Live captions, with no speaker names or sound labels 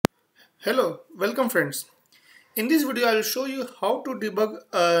Hello, welcome friends. In this video, I will show you how to debug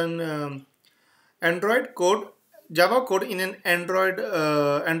an Android code, Java code in an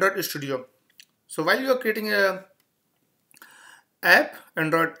Android Studio. So while you are creating a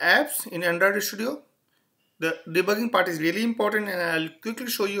Android apps in Android Studio, the debugging part is really important, and I'll quickly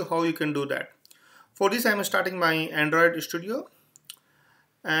show you how you can do that. For this, I'm starting my Android Studio,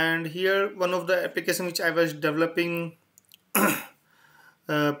 and here one of the application which I was developing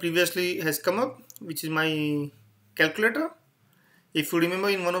previously has come up, which is my calculator. If you remember,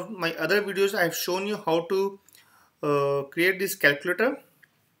 in one of my other videos I have shown you how to create this calculator,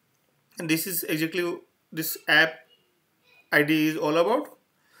 and this is exactly this app ID is all about.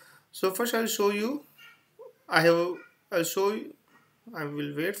 So first I'll show you. I'll show you. I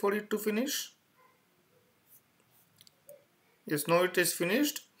will wait for it to finish. Yes, now it is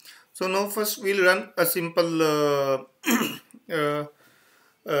finished. So now first we'll run a simple uh,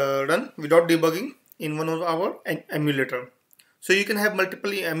 run without debugging in one of our emulator. So you can have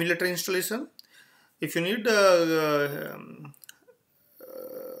multiple emulator installation. If you need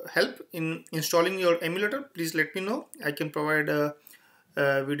help in installing your emulator, please let me know. I can provide a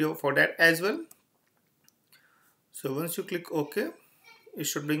video for that as well. So once you click OK, it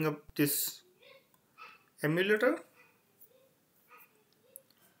should bring up this emulator,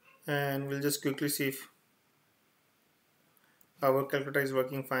 and we'll just quickly see if our calculator is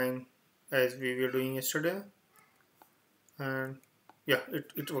working fine as we were doing yesterday. And yeah,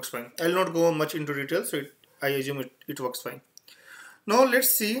 it works fine. I'll not go much into detail, so I assume it works fine. Now let's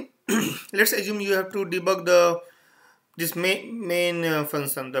see. Let's assume you have to debug this main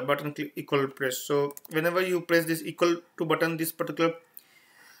function, the button click equal press. So whenever you press this equal to button, this particular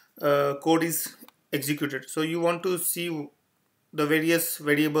code is executed. So you want to see the various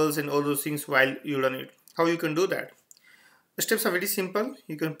variables and all those things while you run it. How you can do that? The steps are very simple.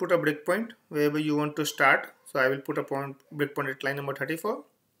 You can put a breakpoint wherever you want to start. So I will put a breakpoint at line number 34.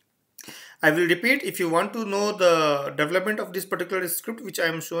 I will repeat. If you want to know the development of this particular script which I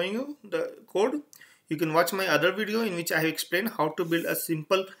am showing you, the code, you can watch my other video in which I have explained how to build a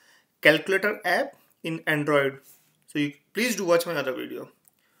simple calculator app in Android. So please do watch my other video.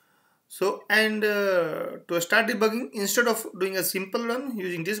 So to start debugging, instead of doing a simple run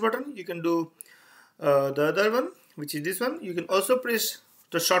using this button, you can do the other one, which is this one. You can also press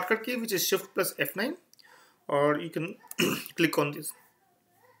the shortcut key, which is Shift plus F9, or you can click on this.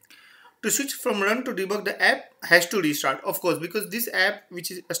 To switch from run to debug, the app has to restart, of course, because this app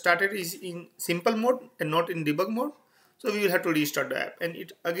which is started is in simple mode and not in debug mode. So we will have to restart the app, and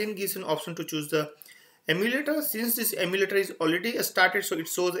it again gives an option to choose the emulator. Since this emulator is already started, so it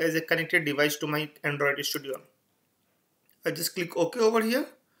shows as a connected device to my Android Studio. I just click OK over here,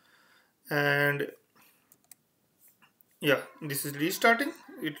 and yeah, this is restarting.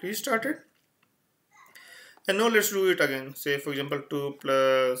 It restarted. And now let's do it again. Say for example 2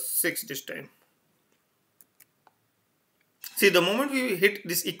 plus 6 this time. See, the moment we hit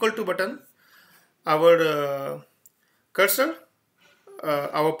this equal to button, our cursor,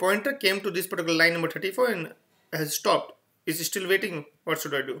 our pointer came to this particular line number 34 and has stopped. It's still waiting. What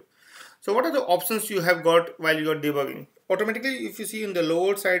should I do? So what are the options you have got while you are debugging? Automatically, if you see in the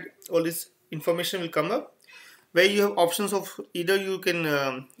lower side, all this information will come up, where you have options of either you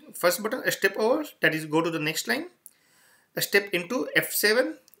can first button, a step over, that is go to the next line, a step into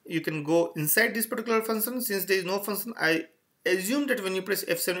F7, you can go inside this particular function. Since there is no function, I assume that when you press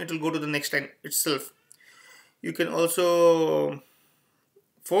F7 it will go to the next line itself. You can also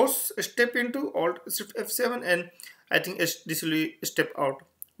force a step into Alt Shift F7, and I think this will be a step out,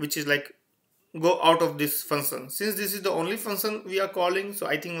 which is like go out of this function. Since this is the only function we are calling, so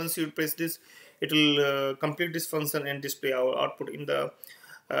I think once you press this, it will complete this function and display our output in the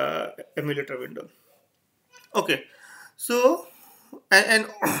emulator window. Okay, so and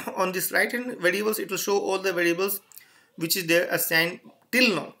on this right hand variables, it will show all the variables which is there assigned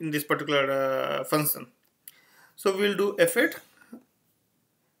till now in this particular function. So we'll do F8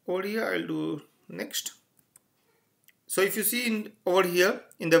 over here. I'll do next. So if you see over here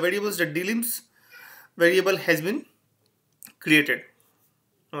in the variables, the delims variable has been created.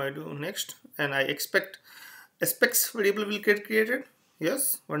 Now I do next, and I expect aspects variable will get created.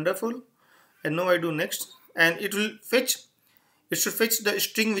 Yes, wonderful. And now I do next, and it will fetch. It should fetch the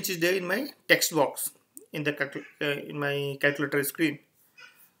string which is there in my text box in the in my calculator screen.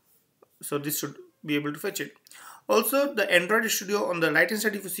 So this should be able to fetch it. Also, the Android Studio on the right hand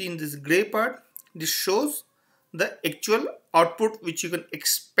side, if you see in this gray part, this shows the actual output which you can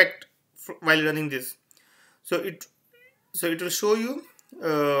expect while running this. So it will show you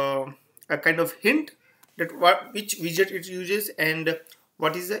a kind of hint that which widget it uses and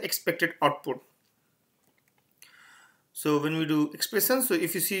what is the expected output. So when we do expression, so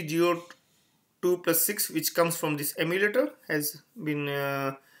if you see 0, 2 plus 6, which comes from this emulator, has been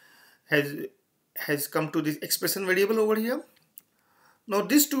has come to this expression variable over here. Now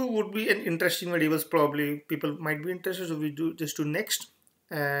this two would be an interesting variables, probably people might be interested, so we do just do next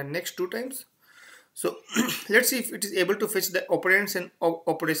and next 2 times. So let's see if it is able to fetch the operands and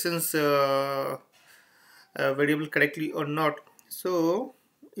operations variable correctly or not. So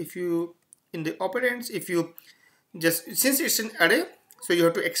if you in the operands, if you just, since it's an array, so you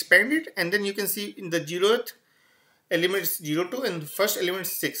have to expand it, and then you can see in the 0th element is 02 and the first element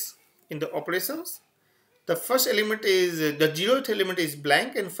is 6. In the operations, the first element is the 0th element is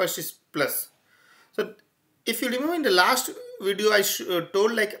blank and first is plus. So if you remember in the last video I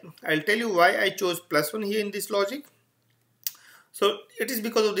told, like, I'll tell you why I chose +1 here in this logic. So it is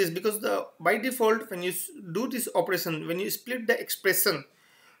because of this, because the by default when you do this operation, when you split the expression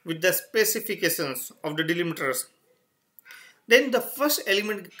with the specifications of the delimiters, then the first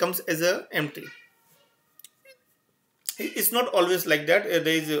element comes as a empty. It's not always like that. There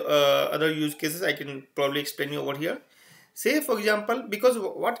is other use cases I can probably explain you over here. Say for example, because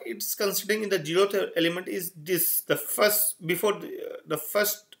what it's considering in the 0th element is this, the first, before the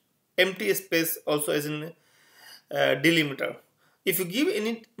first empty space also as in delimiter. If you give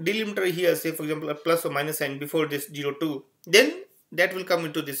any delimiter here, say for example a plus or minus sign before this 02, then that will come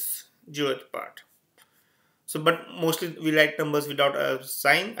into this 0th part. So but mostly we write numbers without a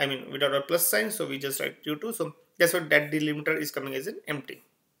sign, I mean without a plus sign, so we just write 02. So that's what that delimiter is coming as an empty.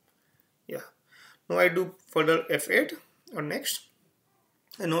 Yeah. Now I do further F8 or next,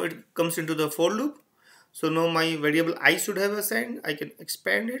 and now it comes into the for loop. So now my variable I should have a sign. I can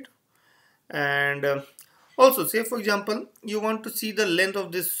expand it, and also say for example you want to see the length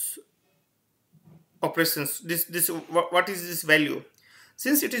of this operations, this what is this value.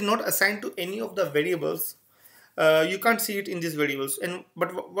 Since it is not assigned to any of the variables, you can't see it in these variables. And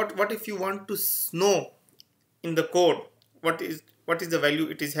but what if you want to know in the code what is the value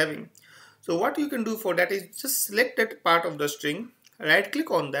it is having? So what you can do for that is just select that part of the string, right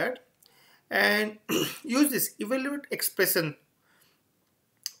click on that, and use this evaluate expression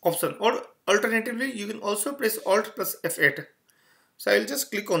option, or alternatively you can also press Alt plus F8. So I'll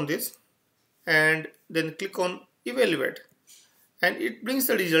just click on this and then click on evaluate, and it brings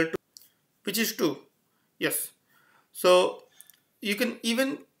the result which is 2. Yes. So you can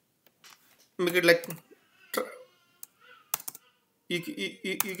even make it like you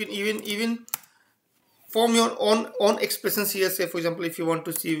can even form your own expressions here. Say for example, if you want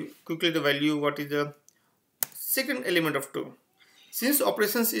to see quickly the value, what is the second element of 2. Since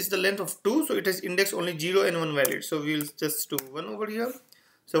operations is the length of 2, so it has indexed only 0 and 1 valid. So we'll just do 1 over here.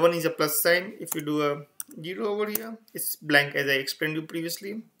 So 1 is a plus sign. If you do a 0 over here, it's blank as I explained you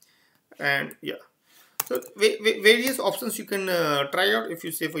previously. And yeah, so various options you can try out. If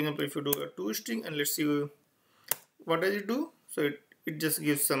you say for example, if you do a 2 string, and let's see what does it do. So it just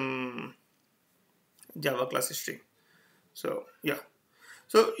gives some Java class string. So yeah,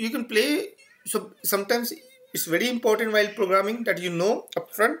 so you can play. So sometimes it's very important while programming that you know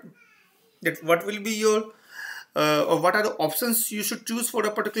upfront that what will be your or what are the options you should choose for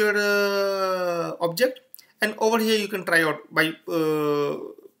a particular object, and over here you can try out by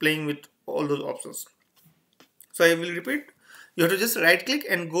playing with all those options. So I will repeat, you have to just right click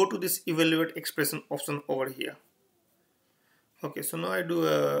and go to this evaluate expression option over here. Okay, so now I do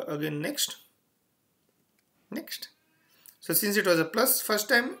again next. So since it was a plus first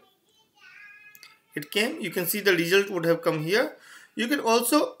time it came, you can see the result would have come here. You can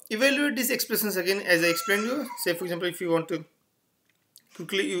also evaluate these expressions again as I explained you. Say for example, if you want to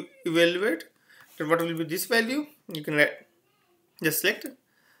quickly evaluate that what will be this value, you can just select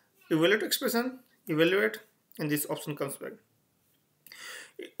evaluate expression, evaluate, and this option comes back.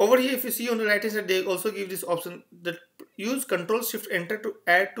 Over here if you see on the right hand side, they also give this option that use Control Shift Enter to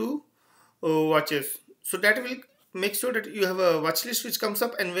add to watches. So that will make sure that you have a watch list which comes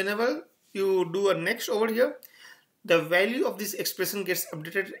up, and whenever you do a next over here, the value of this expression gets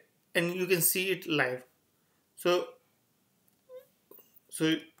updated and you can see it live. So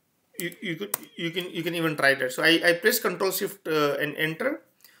you can even try that. So I press Control Shift and Enter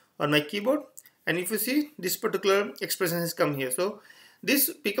on my keyboard, and if you see, this particular expression has come here. So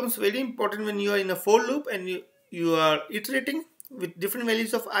this becomes very important when you are in a for loop and you are iterating with different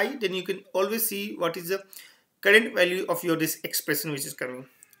values of I. Then you can always see what is the current value of your this expression which is coming.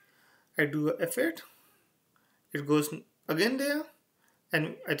 I do a F8, it goes again there,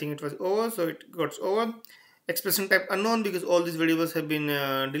 and I think it was over, so it got over. Expression type unknown, because all these variables have been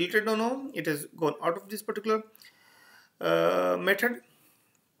deleted or no, it has gone out of this particular method.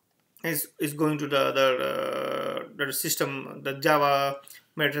 is going to the other the system, the Java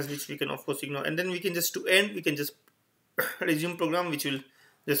matters, which we can of course ignore, and then we can just to end we can just resume program, which will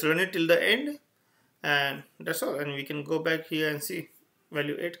just run it till the end, and that's all. And we can go back here and see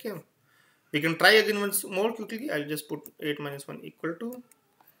value 8 came. We can try again once more quickly. I'll just put 8 minus 1 equal to,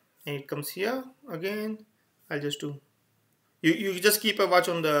 and it comes here again. I'll just do, you just keep a watch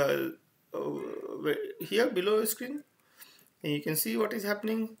on the here below the screen, and you can see what is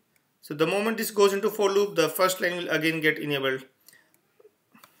happening. So the moment this goes into for loop, the first line will again get enabled.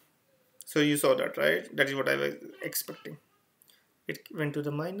 So you saw that, right? That is what I was expecting. It went to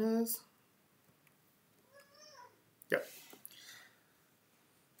the minus. Yeah.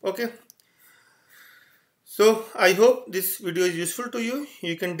 Okay. So I hope this video is useful to you.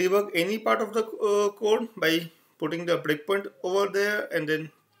 You can debug any part of the code by putting the breakpoint over there and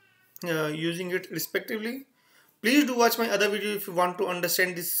then using it respectively. Please do watch my other video if you want to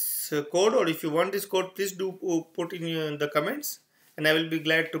understand this code, or if you want this code, please do put in the comments, and I will be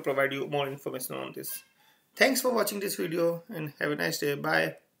glad to provide you more information on this. Thanks for watching this video and have a nice day.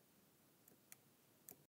 Bye.